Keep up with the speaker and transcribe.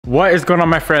What is going on,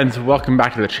 my friends? Welcome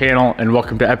back to the channel and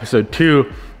welcome to episode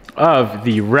 2 of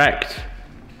the wrecked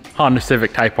Honda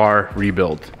Civic Type R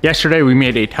rebuild. Yesterday we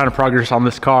made a ton of progress on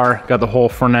this car, got the whole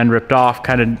front end ripped off,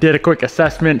 kind of did a quick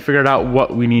assessment, figured out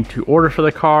what we need to order for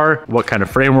the car, what kind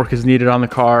of framework is needed on the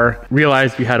car,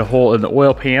 realized we had a hole in the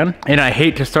oil pan. And I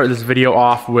hate to start this video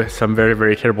off with some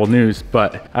very terrible news,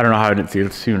 but I don't know how I didn't see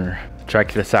it sooner.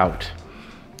 Check this out.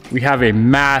 We have a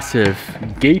massive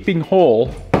gaping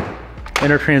hole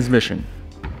in our transmission.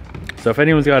 So if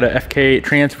anyone's got a FK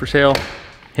trans for sale,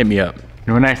 hit me up.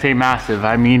 And when I say massive,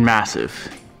 I mean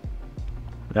massive.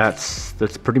 That's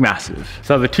pretty massive.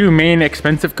 So the two main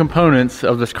expensive components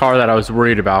of this car that I was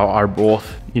worried about are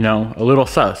both, you know, a little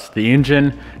sus. The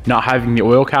engine not having the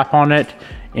oil cap on it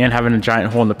and having a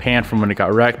giant hole in the pan from when it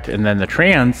got wrecked. And then the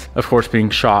trans, of course, being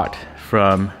shot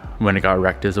from when it got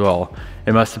wrecked as well.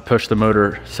 It must have pushed the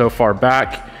motor so far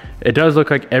back. It does look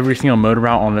like every single motor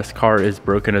mount on this car is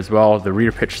broken as well. The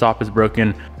rear pitch stop is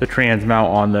broken. The trans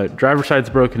mount on the driver's side is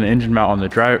broken. The engine mount on the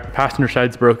passenger side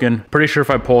is broken. Pretty sure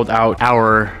if I pulled out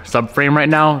our subframe right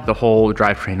now, the whole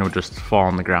drivetrain would just fall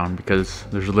on the ground because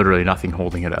there's literally nothing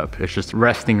holding it up. It's just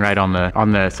resting right on the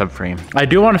subframe. I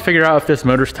do want to figure out if this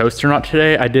motor's toast or not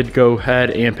today. I did go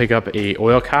ahead and pick up a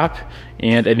oil cap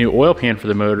and a new oil pan for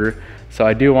the motor. So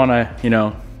I do want to, you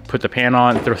know, put the pan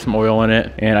on, throw some oil in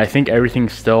it, and I think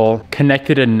everything's still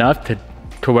connected enough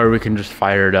to where we can just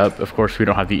fire it up. Of course, we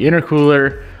don't have the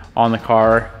intercooler on the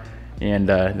car, and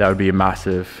that would be a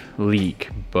massive leak,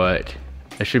 but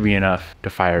it should be enough to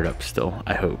fire it up still,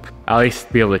 I hope. At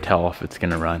least be able to tell if it's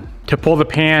gonna run. To pull the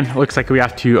pan, it looks like we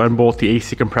have to unbolt the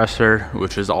AC compressor,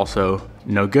 which is also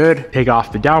no good. Take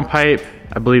off the downpipe.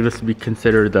 I believe this would be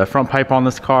considered the front pipe on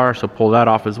this car, so pull that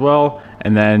off as well.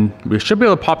 And then we should be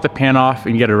able to pop the pan off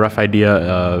and get a rough idea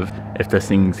of if this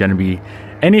thing's gonna be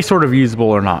any sort of usable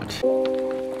or not.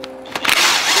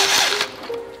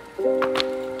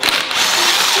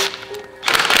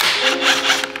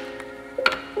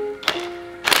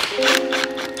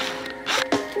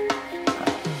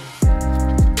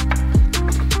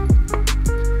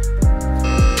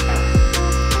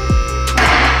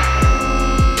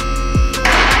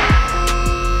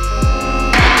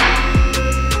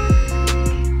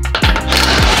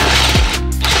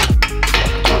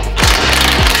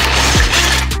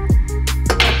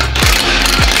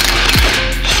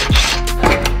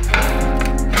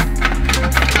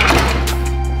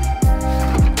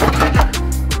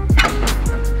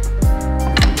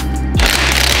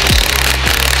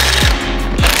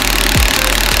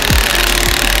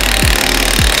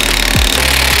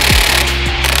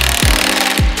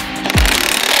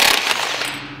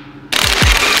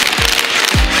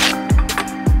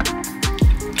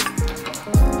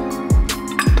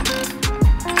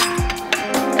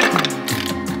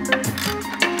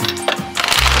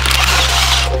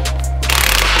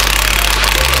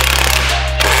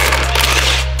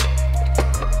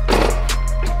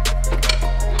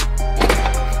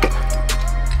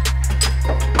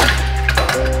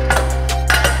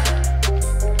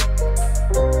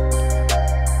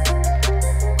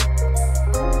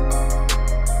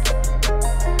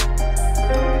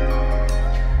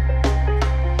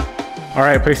 All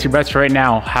right, place your bets right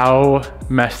now. How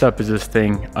messed up is this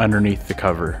thing underneath the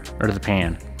cover, or the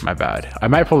pan? My bad. I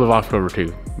might pull the valve over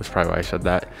too. That's probably why I said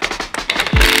that.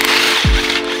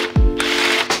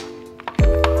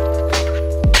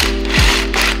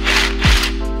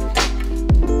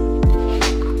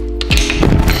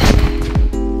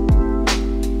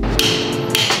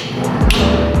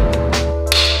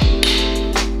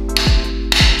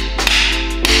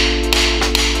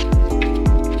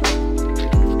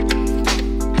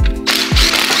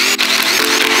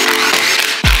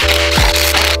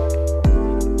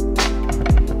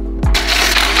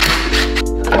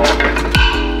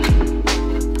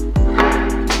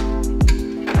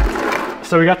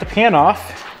 So we got the pan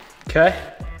off, okay?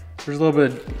 There's a little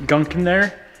bit of gunk in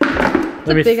there. It's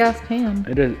a big ass pan.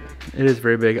 It is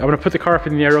very big. I'm gonna put the car up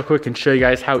in the air real quick and show you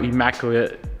guys how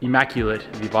immaculate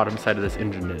the bottom side of this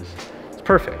engine is. It's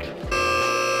perfect.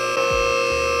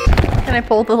 Can I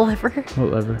pull the lever?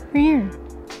 What lever? Right here.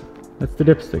 That's the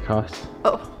dipstick, Haas.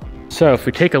 Oh. So if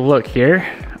we take a look here,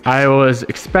 I was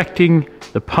expecting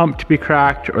the pump to be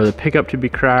cracked or the pickup to be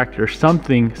cracked or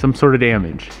something, some sort of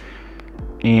damage.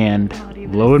 And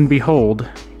lo and behold,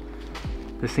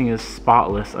 this thing is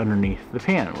spotless underneath the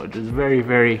pan, which is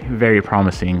very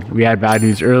promising. We had bad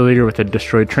news earlier with the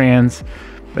destroyed trans,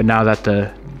 but now that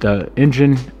the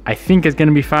engine I think is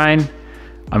gonna be fine,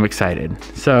 I'm excited.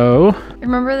 So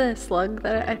remember the slug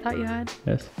that I thought you had?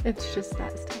 Yes. It's just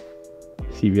that stuff.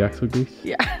 CV axle grease?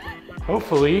 Yeah.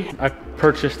 Hopefully, I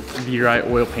purchased the right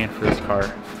oil pan for this car.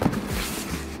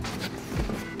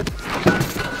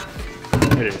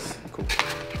 It is, cool.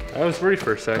 I was worried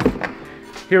for a sec.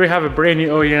 Here we have a brand new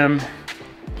OEM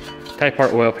Type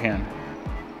R oil pan.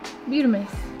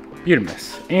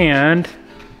 Beautimus. And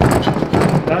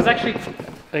that was actually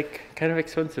like kind of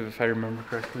expensive if I remember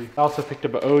correctly. I also picked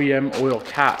up an OEM oil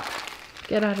cap.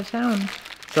 Get out of town.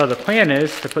 So the plan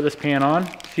is to put this pan on,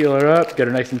 seal it up, get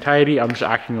it nice and tidy. I'm just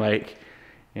acting like,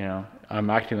 you know, I'm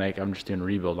just doing a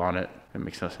rebuild on it. It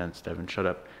makes no sense, Devin, shut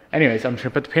up. Anyways, I'm just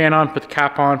gonna put the pan on, put the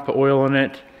cap on, put oil in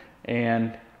it,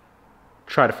 and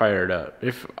try to fire it up.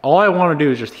 If all I wanna do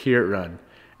is just hear it run,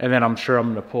 and then I'm sure I'm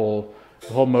gonna pull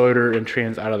the whole motor and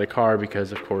trans out of the car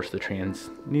because of course the trans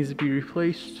needs to be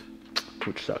replaced,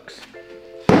 which sucks.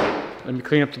 Let me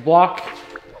clean up the block,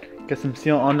 get some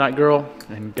sealant on that girl,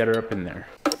 and get her up in there.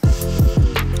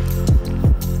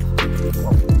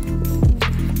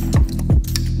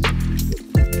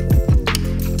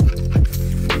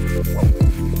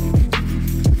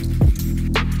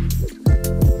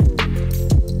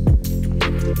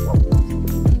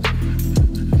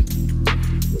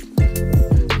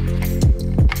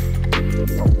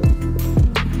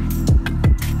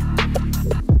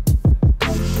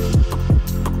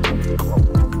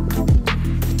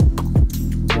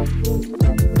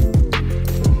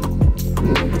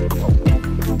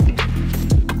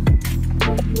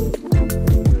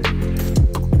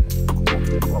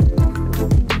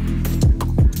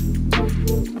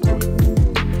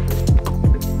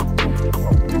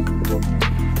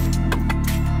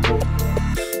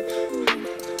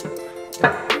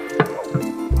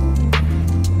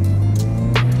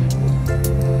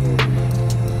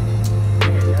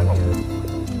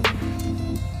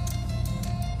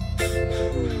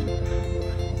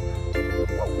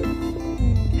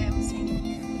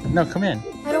 No, come in.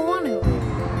 I don't want to.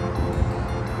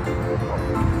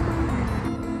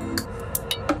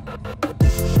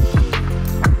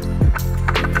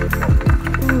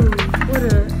 Ooh, what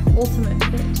an ultimate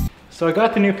fit. So I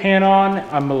got the new pan on.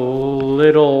 I'm a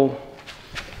little,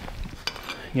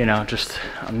 you know,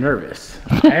 I'm nervous.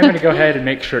 I am gonna go ahead and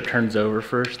make sure it turns over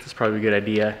first. It's probably a good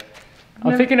idea.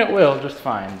 I'm thinking it will just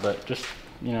fine, but just,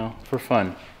 you know, for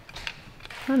fun.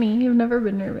 Honey, you've never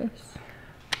been nervous.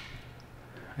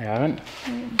 I haven't?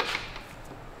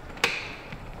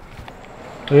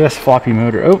 Look at this floppy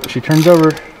motor. Oh, she turns over.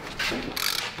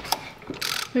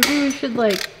 Maybe we should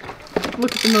like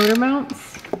look at the motor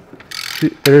mounts.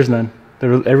 There is none.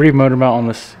 Every motor mount on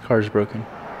this car is broken.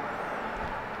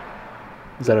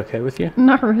 Is that okay with you?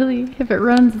 Not really. If it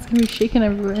runs, it's gonna be shaking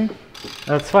everywhere.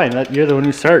 That's fine. You're the one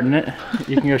who's starting it.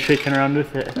 You can go shaking around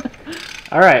with it.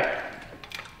 All right.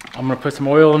 I'm gonna put some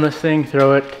oil in this thing,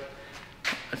 throw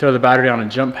the battery on a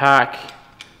jump pack.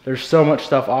 There's so much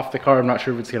stuff off the car, I'm not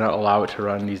sure if it's gonna allow it to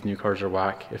run. These new cars are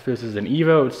whack. If this is an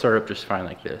Evo, it would start up just fine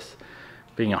like this.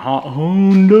 Being a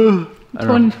Honda.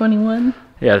 2021?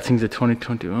 Yeah, this thing's a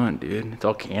 2021, dude. It's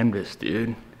all canvas,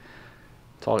 dude.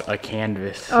 It's all a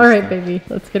canvas. All right, baby,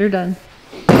 let's get her done.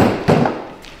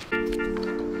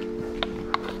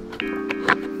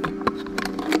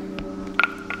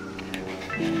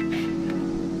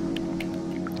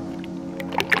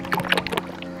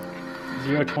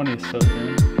 0-20 is so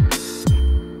thin.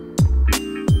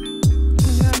 Oh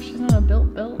my gosh, she's not a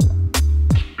built.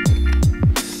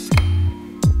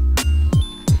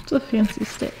 It's a fancy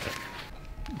stick.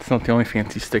 It's not the only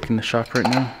fancy stick in the shop right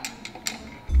now.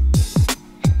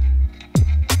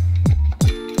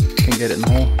 Can get it in the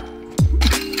hole.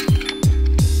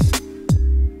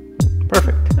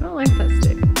 Perfect. I don't like that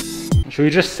stick. Should we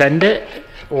just send it?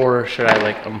 Or should I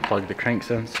like unplug the crank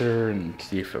sensor and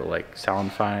see if it'll like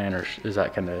sound fine, or is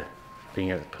that kind of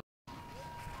being a...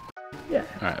 Yeah.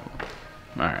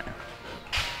 All right.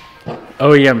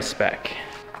 OEM spec.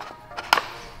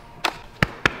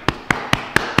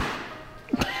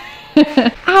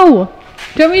 Ow!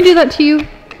 Do you want me to do that to you?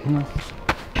 No.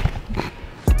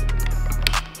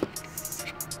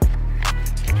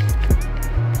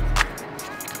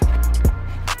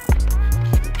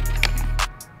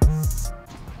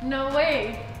 No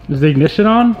way. Is the ignition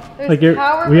on? There's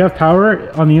power. We have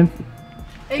power on the inside.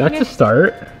 That's a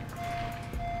start.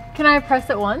 Can I press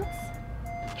it once?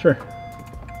 Sure.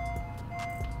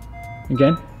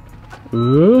 Again.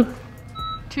 Ooh.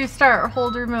 To start,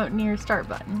 hold remote near start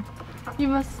button. You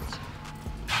must...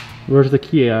 Where's the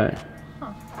key at?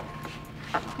 Huh.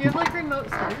 Do you have like remote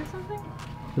start or something?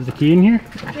 Is the key in here?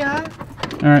 Yeah.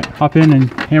 All right, hop in and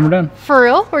hammer done. For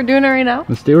real? We're doing it right now?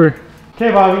 Let's do her.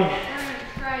 Okay, Bobby.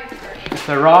 If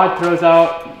the rod throws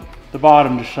out the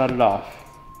bottom, just shut it off.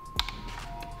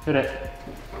 Hit it.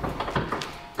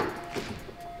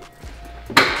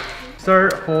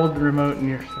 Start, hold the remote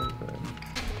near start button.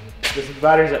 This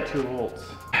battery's at 2 volts.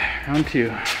 Round 2.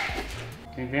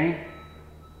 Bang, bang.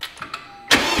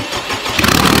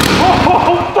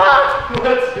 Oh, fuck!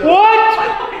 Let's go. What?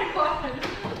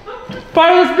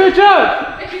 Fire this bitch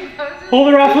up!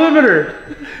 Hold her off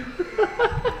limiter.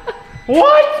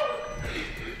 What?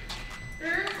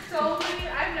 There's so many,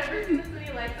 I've never seen this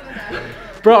many lights on a battery.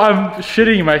 Bro, I'm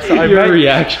shitting myself. Your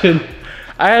reaction.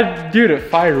 I had, dude, it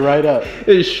fired right up.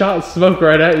 It shot smoke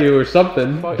right at you or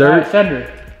something. Dirt.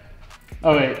 Sender.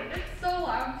 Oh, wait. It's so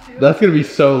loud too. That's gonna be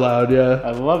so loud, yeah. I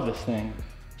love this thing.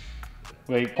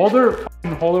 Wait, hold her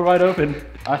wide open.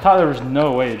 I thought there was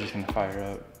no way it's just gonna fire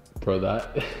up. Bro,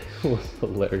 that was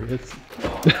hilarious.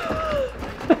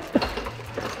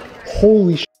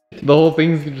 Holy shit. The whole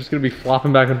thing's just gonna be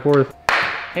flopping back and forth.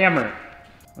 Hammer.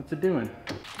 What's it doing?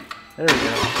 There we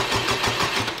go.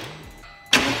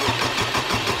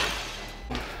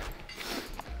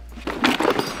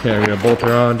 Yeah, we're gonna bolt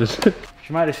her on, just.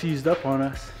 She might have seized up on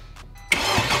us.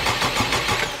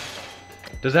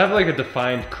 Does it have like a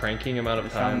defined cranking amount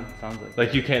of time? Sounds like.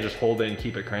 Like you can't just hold it and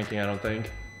keep it cranking, I don't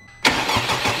think.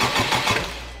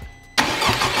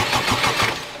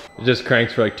 It just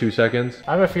cranks for like 2 seconds.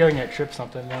 I have a feeling it tripped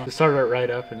something though. It started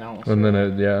right up and now. And then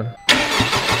it, yeah.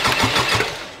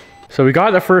 So we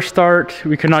got the first start.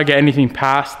 We could not get anything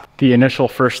past the initial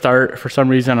first start. For some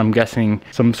reason, I'm guessing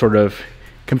some sort of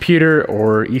computer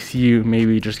or ECU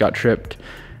maybe just got tripped.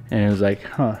 And it was like,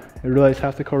 huh, I realized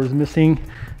half the car was missing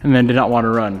and then did not want to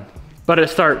run. But it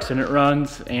starts and it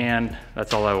runs and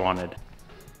that's all I wanted.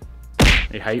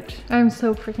 Are you hyped? I'm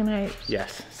so freaking hyped.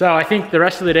 Yes. So I think the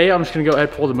rest of the day, I'm just gonna go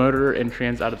ahead, pull the motor and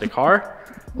trans out of the car.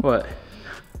 What?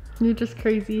 You're just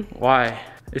crazy. Why?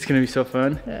 It's gonna be so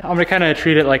fun. Yeah. I'm gonna kind of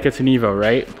treat it like it's an Evo,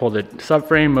 right? Pull the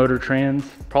subframe, motor, trans,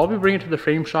 probably bring it to the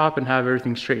frame shop and have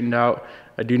everything straightened out.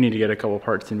 I do need to get a couple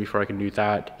parts in before I can do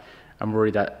that. I'm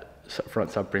worried that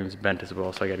front subframe is bent as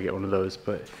well, so I gotta get one of those.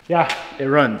 But yeah, it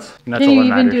runs, and that's all that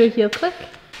matters. Can you even do a heel click?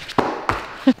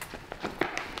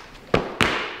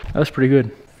 That was pretty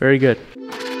good. Very good.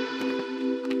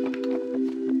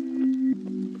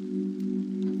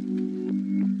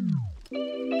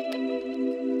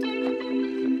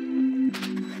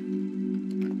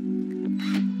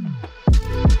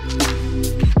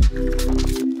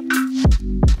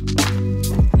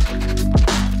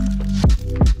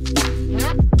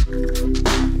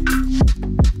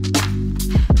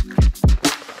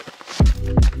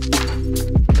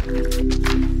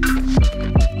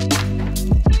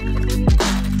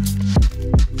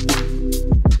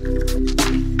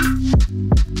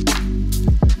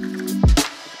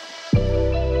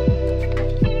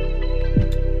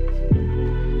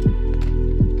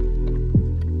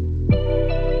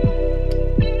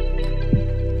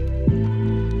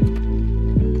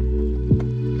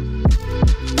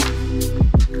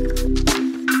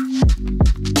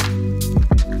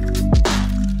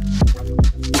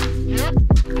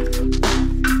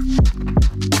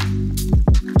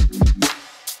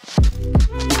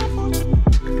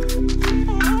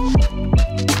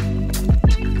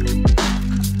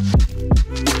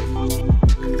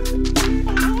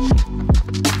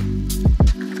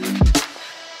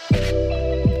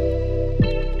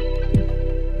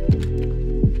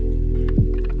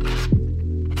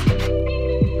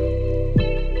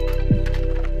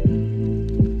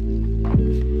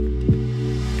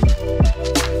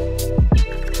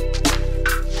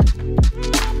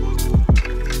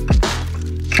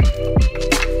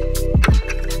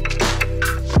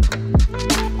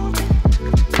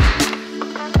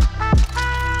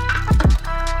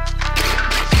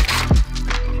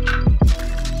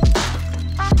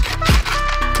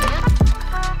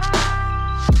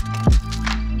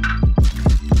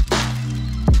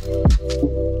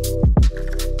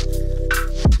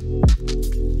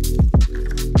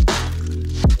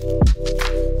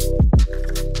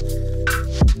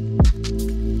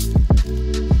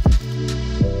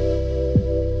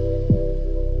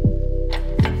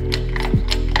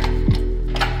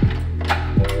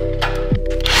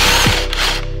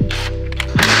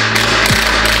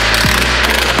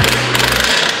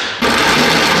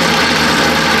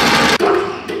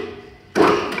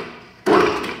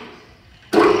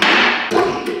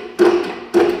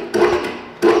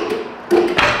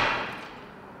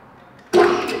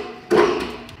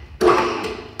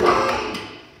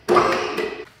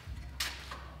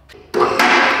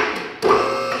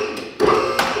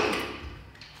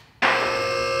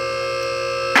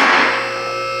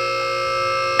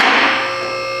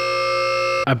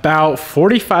 About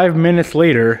 45 minutes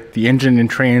later, the engine and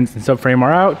trans and subframe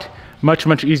are out. Much,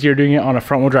 much easier doing it on a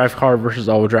front wheel drive car versus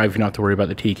all wheel drive. You don't have to worry about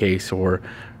the T-case or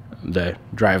the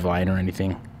drive line or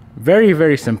anything. Very,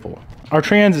 very simple. Our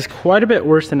trans is quite a bit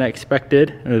worse than I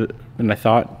expected, than I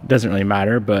thought. Doesn't really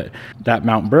matter, but that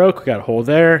mount broke, got a hole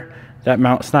there. That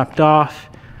mount snapped off,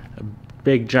 a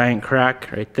big giant crack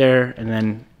right there. And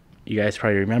then you guys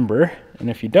probably remember, and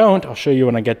if you don't, I'll show you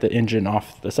when I get the engine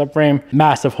off the subframe.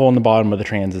 Massive hole in the bottom of the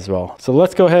trans as well. So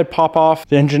let's go ahead, pop off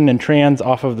the engine and trans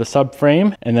off of the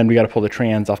subframe, and then we got to pull the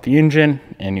trans off the engine,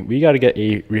 and we got to get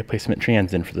a replacement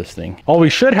trans in for this thing. All we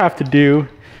should have to do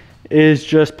is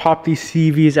just pop these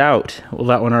CVs out. Well,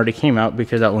 that one already came out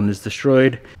because that one is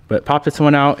destroyed, but pop this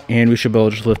one out and we should be able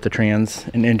to just lift the trans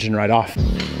and engine right off.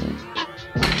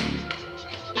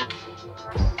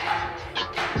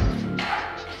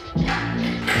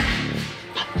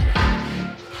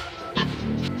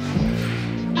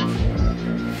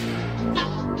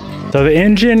 So the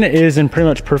engine is in pretty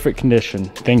much perfect condition,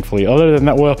 thankfully. Other than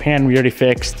that oil pan we already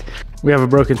fixed. We have a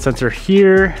broken sensor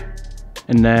here,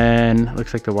 and then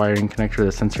looks like the wiring connector,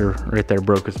 the sensor right there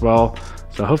broke as well.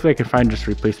 So hopefully I can find just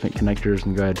replacement connectors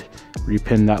and go ahead and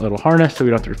repin that little harness so we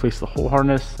don't have to replace the whole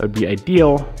harness. That would be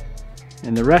ideal.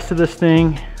 And the rest of this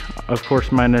thing, of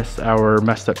course minus our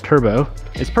messed up turbo,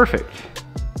 is perfect.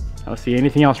 I don't see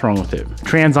anything else wrong with it.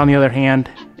 Trans, on the other hand,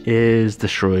 is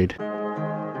destroyed.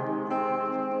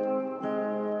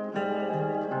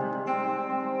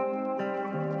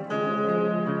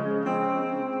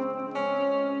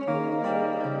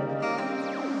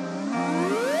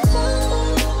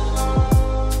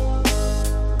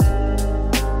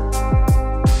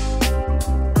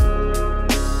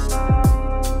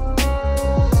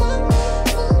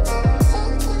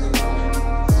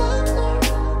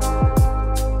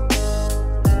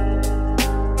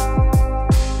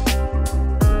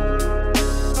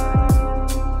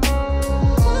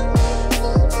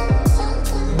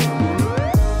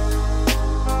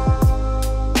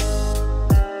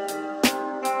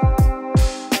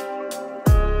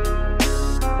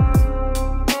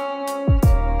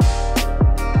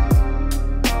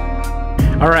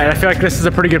 All right, I feel like this is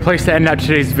a pretty good place to end out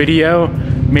today's video.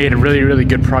 Made really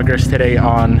good progress today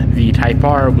on the Type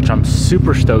R, which I'm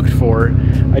super stoked for.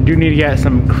 I do need to get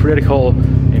some critical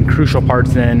and crucial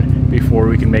parts in before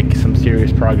we can make some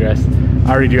serious progress.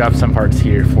 I already do have some parts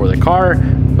here for the car,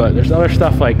 but there's other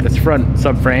stuff like this front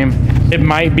subframe. It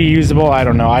might be usable, I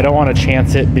don't know. I don't want to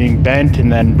chance it being bent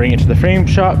and then bring it to the frame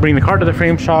shop, bring the car to the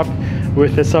frame shop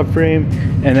with the subframe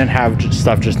and then have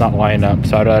stuff just not line up.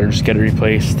 So I'd rather just get it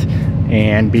replaced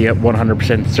and be at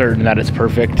 100% certain that it's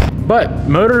perfect. But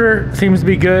motor seems to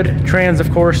be good. Trans,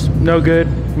 of course, no good.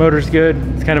 Motor's good.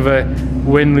 It's kind of a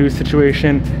win-lose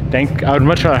situation. I would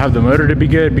much rather have the motor to be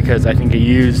good because I think a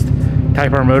used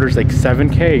Type R motor is like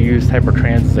 7K, a used Type R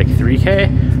trans is like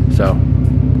 3K. So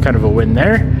kind of a win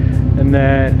there. And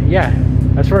then, yeah,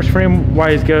 as far as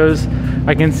frame-wise goes,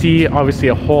 I can see obviously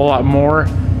a whole lot more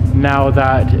now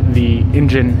that the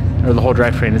engine or the whole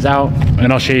drivetrain is out,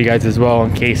 and I'll show you guys as well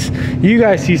in case you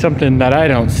guys see something that I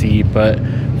don't see. But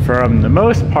from the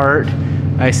most part,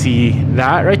 I see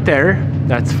that right there,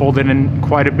 that's folded in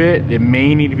quite a bit. It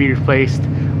may need to be replaced.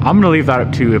 I'm gonna leave that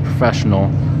up to a professional.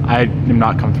 I am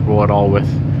not comfortable at all with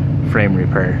frame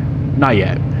repair, not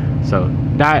yet. So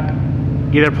that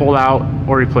either pulled out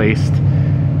or replaced.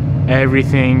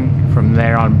 Everything from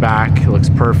there on back looks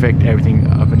perfect. Everything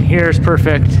up in here is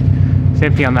perfect.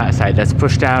 Same thing on that side. That's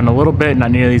pushed down a little bit, not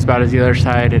nearly as bad as the other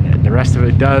side, and the rest of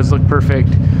it does look perfect.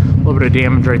 A little bit of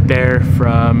damage right there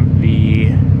from the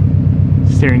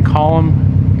steering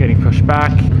column getting pushed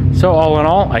back. So all in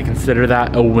all, I consider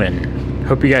that a win.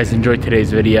 Hope you guys enjoyed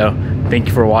today's video. Thank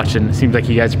you for watching. It seems like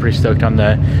you guys are pretty stoked on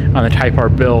the Type R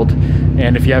build.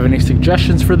 And if you have any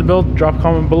suggestions for the build, drop a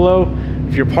comment below.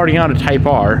 If you're parting out a Type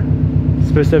R,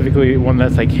 specifically one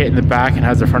that's like hit in the back and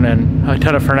has a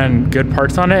ton of front end good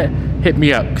parts on it, hit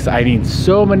me up because I need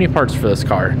so many parts for this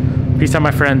car. Peace out,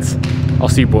 my friends. I'll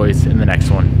see you boys in the next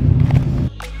one.